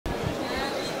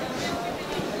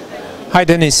Hi,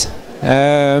 Denis.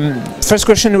 First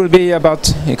question will be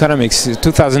about economics.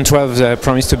 2012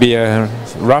 promised to be a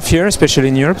rough year, especially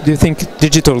in Europe. Do you think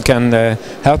digital can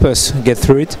help us get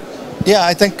through it? Yeah,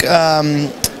 I think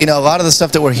you know, a lot of the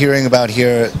stuff that we're hearing about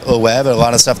here at LeWeb, a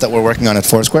lot of stuff that we're working on at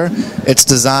Foursquare, it's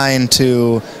designed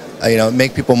to you know,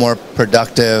 make people more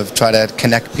productive, try to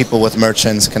connect people with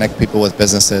merchants, connect people with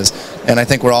businesses, and I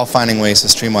think we're all finding ways to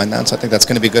streamline that. So I think that's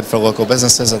going to be good for local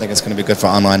businesses. I think it's going to be good for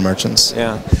online merchants.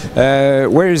 Yeah.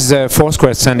 Where is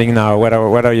Foursquare standing now?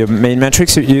 What are your main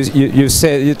metrics? You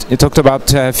said you talked about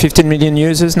 15 million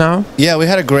users now. Yeah, we've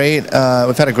had a great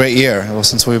year. Well,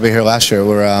 since we were here last year,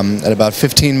 we're at about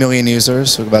 15 million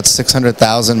users. We've about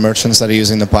 600,000 merchants that are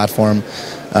using the platform.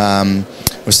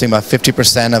 We're seeing about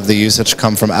 50% of the usage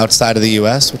come from outside of the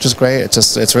U.S., which is great.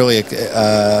 It's really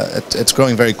it's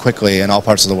growing very quickly in all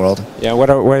parts of the world. Yeah.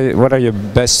 What are your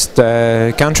best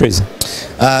countries?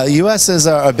 U.S. is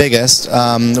our biggest.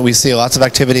 We see lots of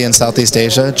activity in Southeast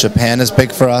Asia. Japan is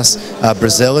big for us.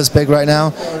 Brazil is big right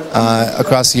now.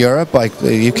 Across Europe, like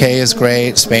the UK is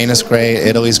great. Spain is great.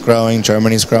 Italy's growing.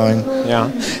 Germany's growing. Yeah.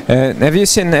 Have you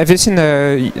seen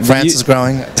France is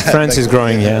growing. France is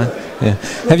growing. Yeah. Yeah.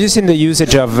 Have you seen the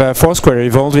usage of Foursquare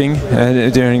evolving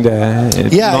during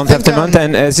the month after month,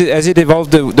 and has it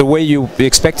evolved the way you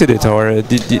expected it, or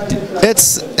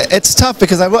It's tough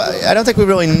because I don't think we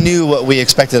really knew what we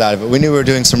expected out of it. We knew we were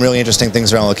doing some really interesting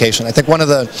things around location. I think one of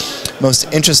the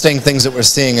most interesting things that we're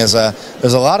seeing is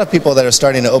there's a lot of people that are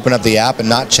starting to open up the app and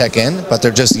not check in, but they're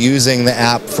just using the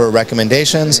app for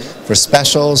recommendations, for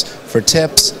specials, for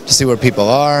tips, to see where people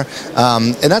are,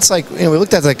 and that's like, you know, we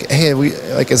looked at it like, hey,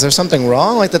 is there something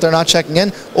wrong, like that they're not checking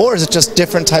in, or is it just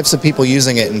different types of people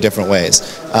using it in different ways?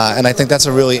 And I think that's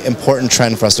a really important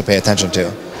trend for us to pay attention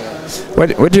to.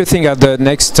 What do you think are the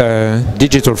next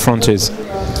digital frontiers?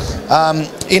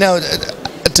 You know,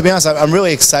 to be honest, I'm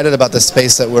really excited about the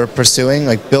space that we're pursuing,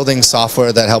 like building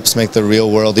software that helps make the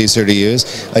real world easier to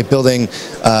use, like building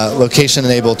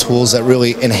location-enabled tools that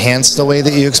really enhance the way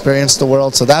that you experience the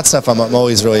world. So that stuff I'm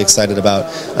always really excited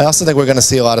about. I also think we're going to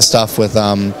see a lot of stuff with,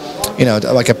 you know,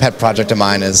 like a pet project of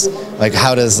mine is like,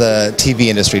 how does the TV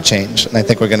industry change? And I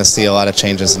think we're going to see a lot of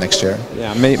changes next year.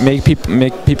 Yeah,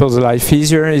 make people's life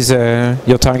easier is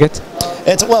your target?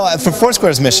 Well, for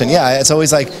Foursquare's mission, yeah, it's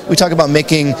always like, we talk about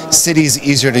making cities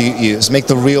easier to use, make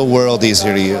the real world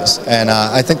easier to use, and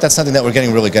I think that's something that we're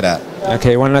getting really good at.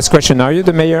 Okay, one last question. Are you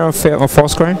the mayor of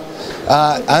Foursquare?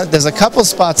 There's a couple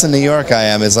spots in New York I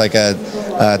am. It's like a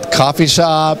coffee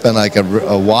shop and like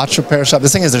a watch repair shop. The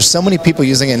thing is, there's so many people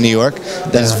using it in New York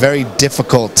that it's very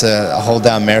difficult to hold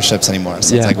down mayorships anymore.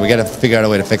 So it's like we got to figure out a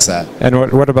way to fix that. And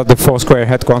what about the Foursquare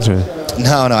headquarters?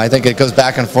 No, I think it goes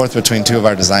back and forth between two of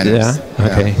our designers. Yeah.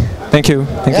 Okay. Yeah. Thank you.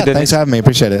 Thank you, Denis. Thanks for having me.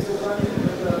 Appreciate it.